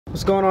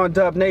What's going on,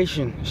 Dub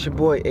Nation? It's your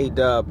boy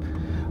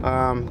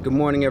A-Dubb. Good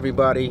morning,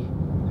 everybody.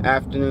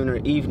 Afternoon or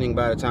evening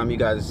by the time you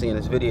guys are seeing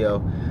this video.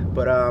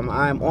 But I'm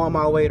on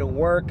my way to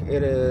work.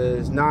 It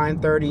is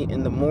 9:30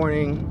 in the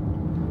morning,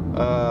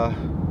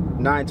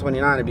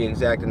 9:29 to be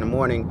exact in the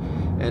morning,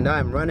 and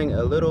I'm running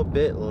a little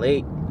bit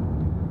late.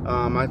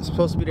 I'm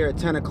supposed to be there at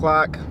 10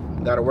 o'clock.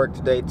 Got to work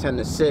today 10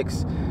 to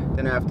 6.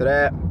 Then after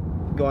that,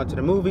 going to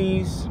the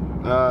movies.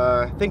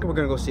 I think we're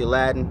gonna go see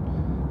Aladdin.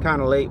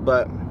 Kind of late,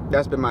 but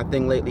that's been my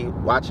thing lately,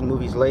 watching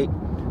movies late.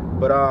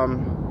 But I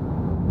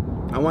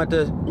want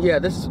to, yeah,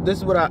 this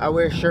is what I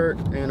wear: shirt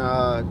and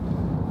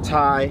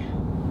tie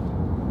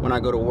when I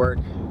go to work.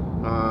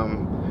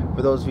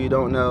 For those of you who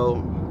don't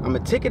know, I'm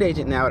a ticket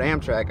agent now at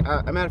Amtrak.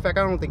 As a matter of fact,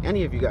 I don't think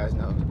any of you guys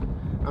know.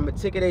 I'm a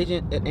ticket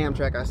agent at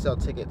Amtrak. I sell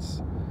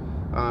tickets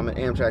at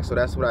Amtrak, so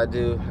that's what I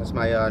do. That's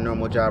my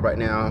normal job right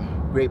now.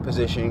 Great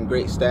position,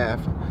 great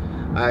staff.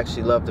 I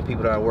actually love the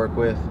people that I work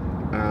with,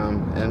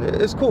 and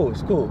it's cool.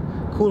 It's cool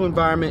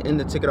environment in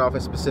the ticket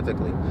office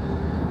specifically.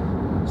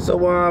 So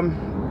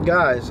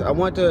guys, I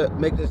want to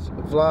make this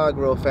vlog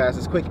real fast.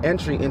 This quick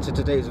entry into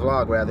today's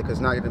vlog, rather, because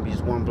it's not going to be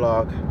just one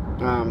vlog.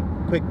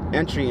 Quick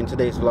entry in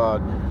today's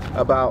vlog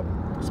about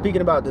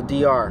speaking about the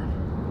DR,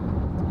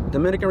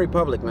 Dominican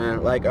Republic,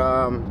 man. Like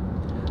a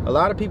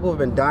lot of people have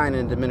been dying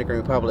in the Dominican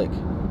Republic,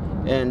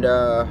 and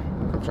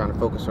I'm trying to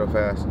focus real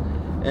fast.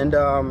 And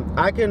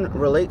I can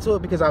relate to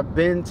it because I've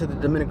been to the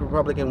Dominican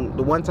Republic, and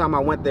the one time I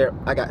went there,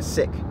 I got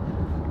sick.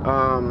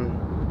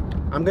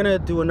 I'm gonna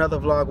do another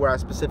vlog where I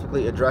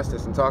specifically address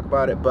this and talk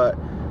about it, but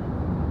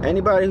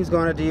anybody who's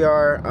going to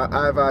DR,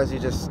 I advise you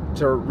just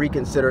to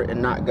reconsider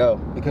and not go,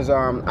 because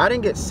I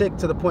didn't get sick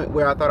to the point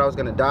where I thought I was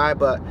gonna die,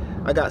 but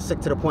I got sick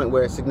to the point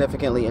where it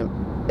significantly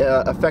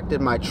affected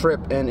my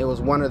trip, and it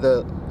was one of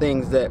the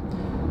things that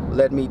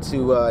led me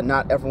to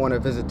not ever want to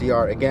visit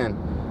DR again.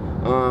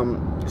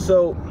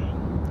 So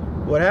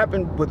what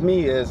happened with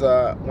me is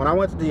when I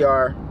went to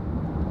DR,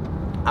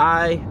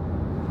 I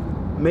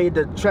made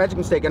the tragic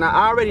mistake, and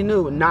I already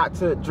knew not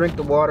to drink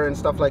the water and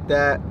stuff like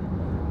that,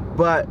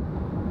 but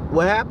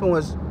what happened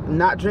was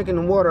not drinking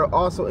the water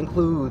also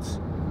includes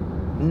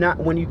not,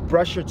 when you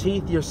brush your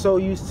teeth, you're so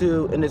used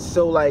to, and it's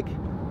so like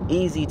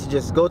easy to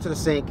just go to the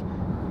sink,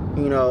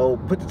 you know,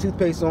 put the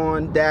toothpaste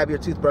on, dab your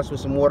toothbrush with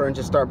some water, and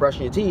just start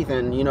brushing your teeth.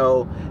 And you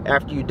know,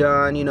 after you're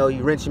done, you know,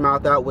 you rinse your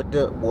mouth out with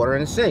the water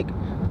in the sink.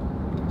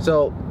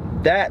 So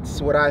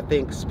that's what I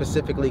think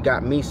specifically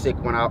got me sick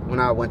when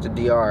I went to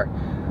DR.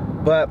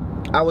 But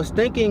I was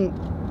thinking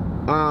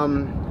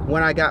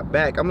when I got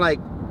back, I'm like,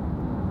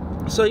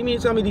 so you mean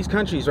to tell me these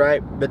countries,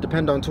 right, that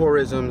depend on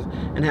tourism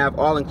and have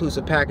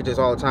all-inclusive packages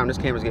all the time — this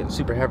camera's getting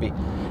super heavy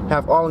 —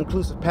 have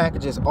all-inclusive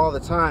packages all the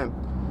time,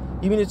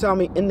 you mean to tell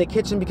me in the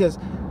kitchen, because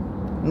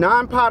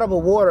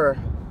non-potable water,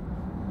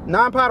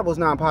 non-potable is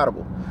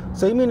non-potable,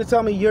 so you mean to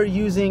tell me you're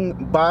using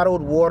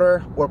bottled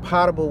water or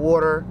potable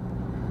water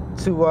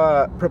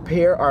to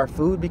prepare our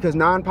food? Because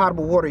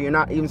non-potable water you're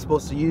not even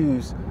supposed to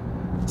use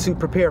to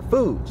prepare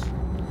foods.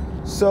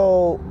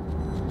 So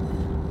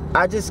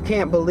I just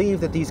can't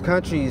believe that these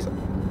countries,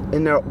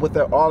 with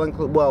their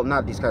all-inclusive, well,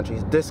 not these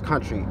countries, this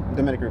country,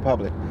 Dominican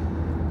Republic,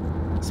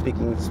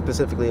 speaking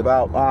specifically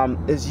about,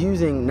 is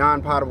using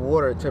non-potable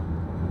water to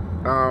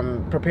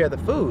prepare the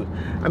food.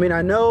 I mean,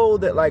 I know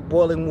that like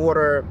boiling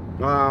water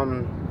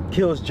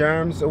kills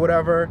germs or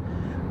whatever,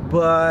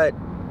 but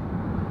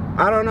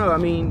I don't know. I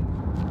mean,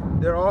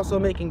 they're also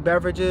making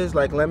beverages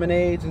like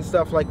lemonades and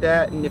stuff like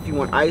that, and if you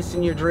want ice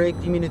in your drink,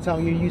 you mean to tell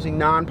me you're using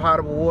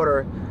non-potable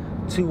water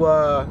to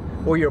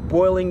or you're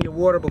boiling your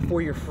water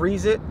before you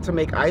freeze it to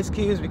make ice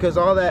cubes? Because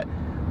all that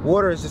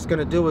water is just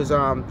gonna do is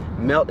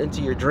melt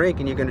into your drink,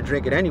 and you're gonna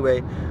drink it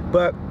anyway.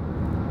 But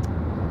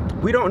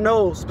we don't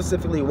know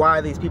specifically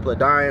why these people are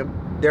dying.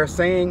 They're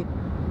saying,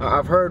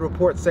 I've heard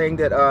reports saying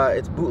that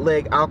it's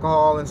bootleg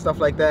alcohol and stuff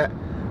like that,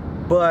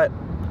 but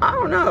I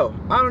don't know.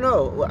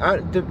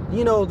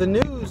 You know, the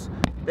news,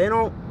 they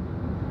don't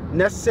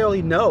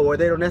necessarily know, or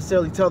they don't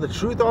necessarily tell the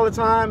truth all the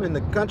time. And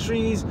the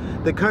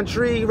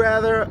country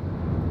rather,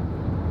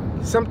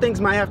 some things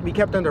might have to be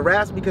kept under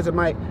wraps because it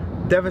might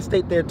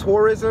devastate their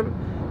tourism.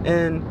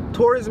 And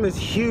tourism is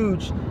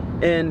huge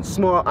in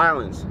small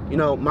islands. You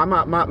know,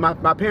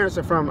 my parents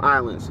are from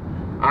islands.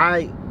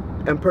 I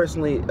am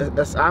personally,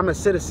 I'm a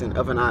citizen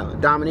of an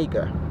island,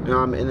 Dominica. You know,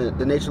 I'm in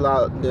the nature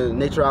island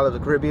of the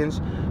Caribbean.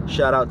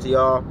 Shout out to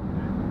y'all,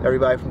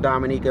 everybody from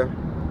Dominica.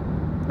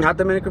 Not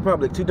Dominican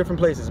Republic, two different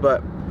places,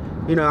 but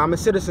you know, I'm a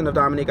citizen of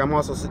Dominica. I'm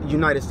also a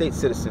United States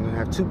citizen. I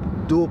have two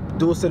dual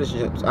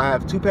citizenships. I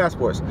have 2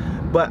 passports.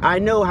 But I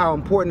know how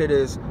important it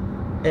is,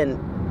 and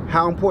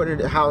how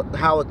important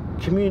how a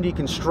community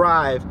can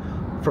strive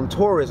from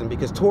tourism,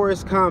 because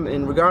tourists come,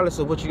 and regardless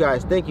of what you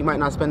guys think, you might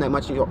not spend that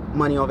much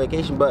money on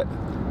vacation, but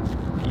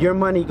your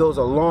money goes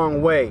a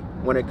long way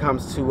when it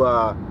comes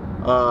to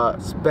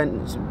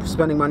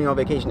spending money on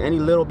vacation. Any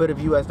little bit of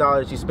US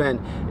dollars you spend,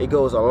 it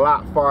goes a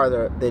lot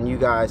farther than you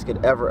guys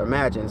could ever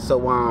imagine. So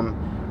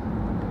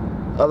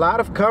a lot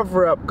of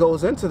cover-up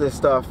goes into this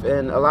stuff,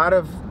 and a lot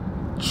of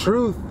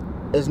truth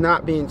is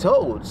not being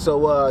told.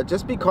 So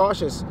just be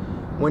cautious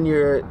when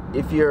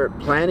if you're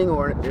planning,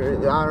 or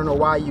I don't know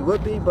why you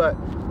would be, but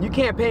you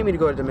can't pay me to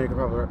go to Dominican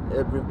Republic.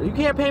 You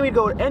can't pay me to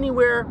go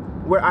anywhere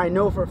where I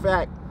know for a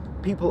fact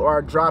people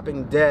are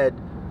dropping dead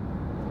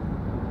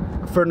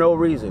for no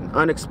reason,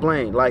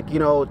 unexplained. Like, you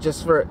know,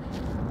 just for,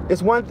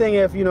 it's one thing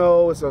if, you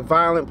know, it's a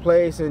violent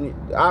place and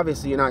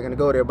obviously you're not going to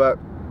go there, but,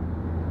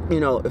 you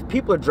know, if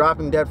people are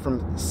dropping dead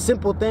from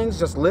simple things,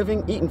 just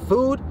living, eating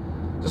food,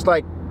 just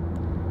like,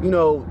 you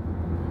know,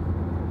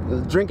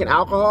 drinking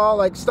alcohol,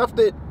 like stuff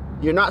that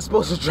you're not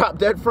supposed to drop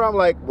dead from,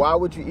 like, why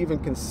would you even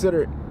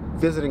consider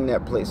visiting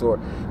that place or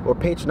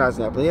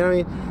patronizing that place? You know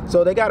what I mean?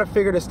 So they got to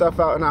figure this stuff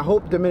out, and I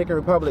hope Dominican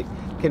Republic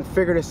can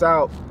figure this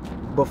out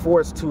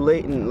before it's too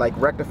late and like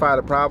rectify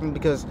the problem.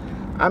 Because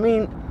I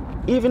mean,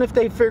 even if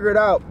they figure it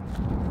out,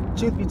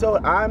 truth be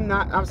told, I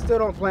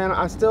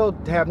still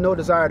have no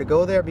desire to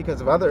go there because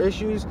of other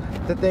issues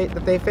that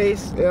they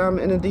face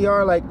in the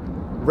DR, like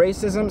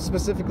racism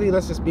specifically.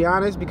 Let's just be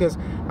honest, because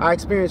I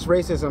experienced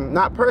racism,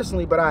 not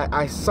personally, but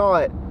I saw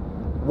it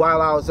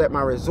while I was at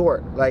my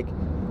resort. Like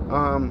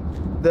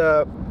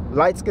the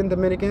light-skinned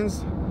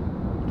Dominicans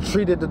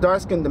treated the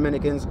dark-skinned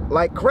Dominicans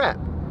like crap,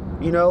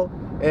 you know.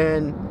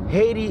 And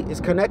Haiti is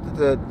connected to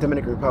the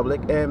Dominican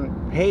Republic,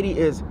 and Haiti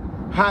is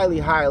highly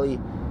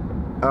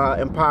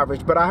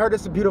impoverished. But I heard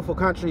it's a beautiful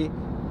country,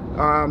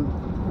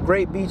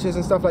 great beaches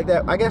and stuff like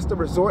that. I guess the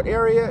resort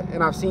area,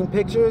 and I've seen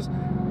pictures,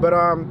 but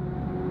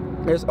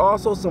there's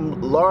also some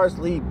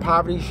largely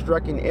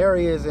poverty-stricken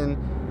areas, and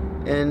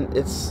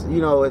it's,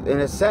 you know, and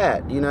it's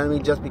sad, you know what I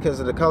mean, just because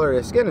of the color of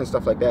their skin and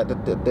stuff like that,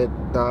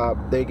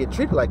 they get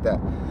treated like that.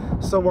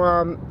 So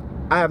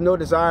I had no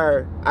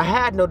desire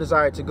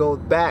to go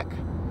back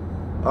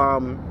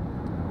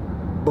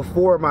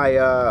before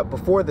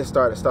this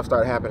stuff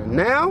started happening.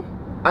 Now,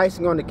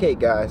 icing on the cake,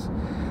 guys.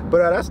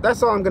 But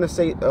that's all I'm gonna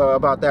say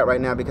about that right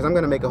now, because I'm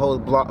gonna make a whole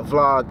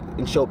vlog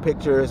and show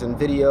pictures and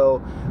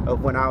video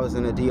of when I was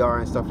in the DR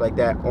and stuff like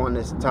that on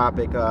this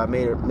topic,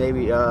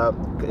 maybe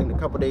in a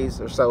couple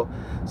days or so.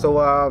 So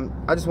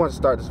I just want to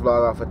start this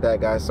vlog off with that,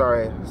 guys.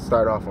 Sorry to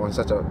start off on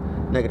such a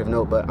negative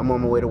note, but I'm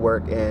on my way to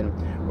work, and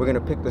we're gonna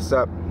pick this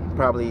up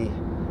probably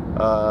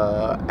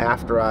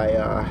after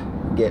I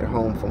get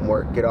home from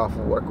work, get off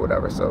of work,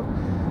 whatever. So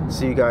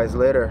see you guys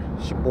later.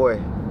 It's your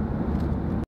boy.